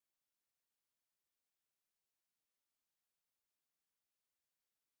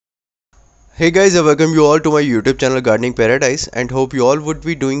Hey guys, I welcome you all to my YouTube channel Gardening Paradise and hope you all would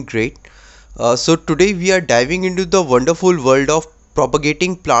be doing great. So today we are diving into the wonderful world of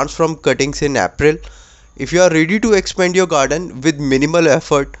propagating plants from cuttings in April. If you are ready to expand your garden with minimal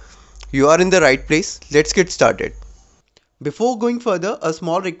effort, you are in the right place. Let's get started. Before going further, a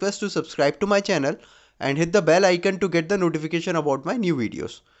small request to subscribe to my channel and hit the bell icon to get the notification about my new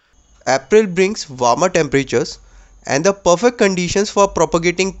videos. April brings warmer temperatures and the perfect conditions for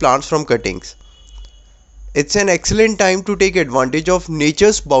propagating plants from cuttings. It's an excellent time to take advantage of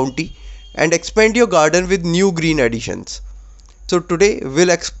nature's bounty and expand your garden with new green additions. So today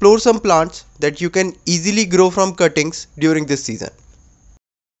we'll explore some plants that you can easily grow from cuttings during this season.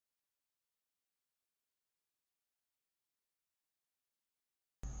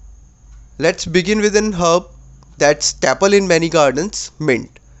 Let's begin with an herb that's staple in many gardens,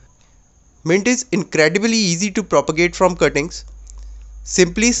 mint. Mint is incredibly easy to propagate from cuttings.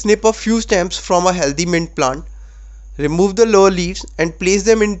 Simply snip a few stems from a healthy mint plant, remove the lower leaves and place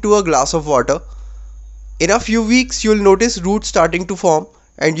them into a glass of water. In a few weeks you'll notice roots starting to form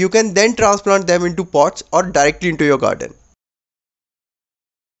and you can then transplant them into pots or directly into your garden.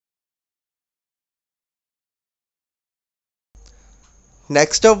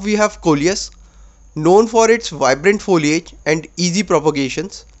 Next up we have Coleus, known for its vibrant foliage and easy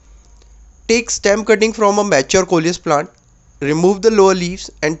propagations. Take stem cutting from a mature Coleus plant, remove the lower leaves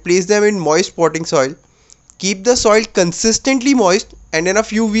and place them in moist potting soil. Keep the soil consistently moist and in a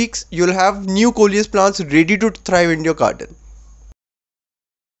few weeks you'll have new Coleus plants ready to thrive in your garden.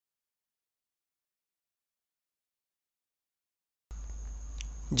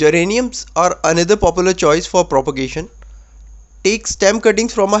 Geraniums are another popular choice for propagation. Take stem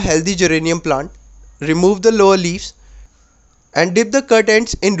cuttings from a healthy geranium plant, remove the lower leaves and dip the cut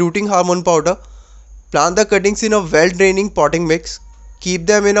ends in rooting hormone powder. Plant the cuttings in a well-draining potting mix. Keep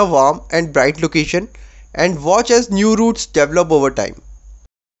them in a warm and bright location and watch as new roots develop over time.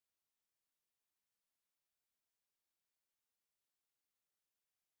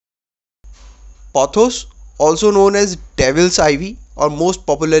 Pothos, also known as devil's ivy or most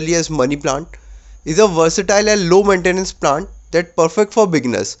popularly as money plant, is a versatile and low maintenance plant that's perfect for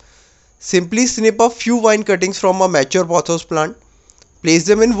beginners. Simply snip a few vine cuttings from a mature pothos plant, place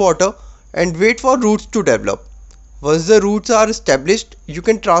them in water and wait for roots to develop. Once the roots are established, you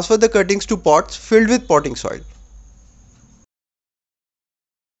can transfer the cuttings to pots filled with potting soil.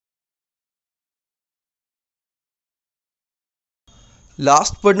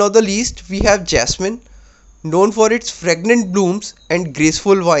 Last but not the least, we have Jasmine, known for its fragrant blooms and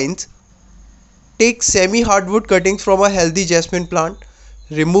graceful vines. Take semi-hardwood cuttings from a healthy jasmine plant,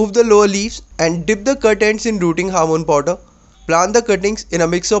 remove the lower leaves and dip the cut ends in rooting hormone powder. Plant the cuttings in a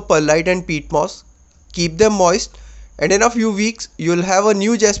mix of perlite and peat moss. Keep them moist and in a few weeks you'll have a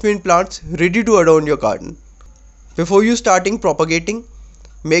new jasmine plants ready to adorn your garden. Before you starting propagating,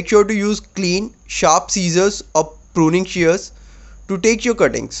 make sure to use clean, sharp scissors or pruning shears to take your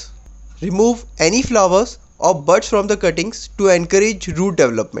cuttings. Remove any flowers or buds from the cuttings to encourage root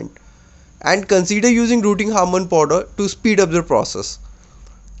development and consider using rooting hormone powder to speed up the process.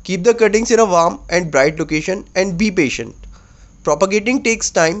 Keep the cuttings in a warm and bright location and be patient. Propagating takes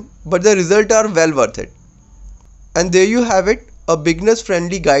time but the results are well worth it. And there you have it, a beginner's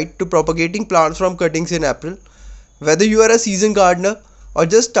friendly guide to propagating plants from cuttings in April. Whether you are a seasoned gardener or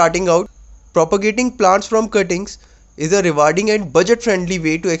just starting out, propagating plants from cuttings is a rewarding and budget friendly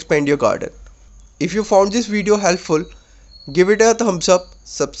way to expand your garden. If you found this video helpful, give it a thumbs up,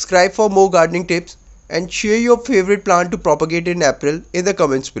 subscribe for more gardening tips and share your favorite plant to propagate in April in the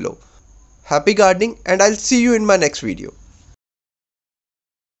comments below. Happy gardening and I'll see you in my next video.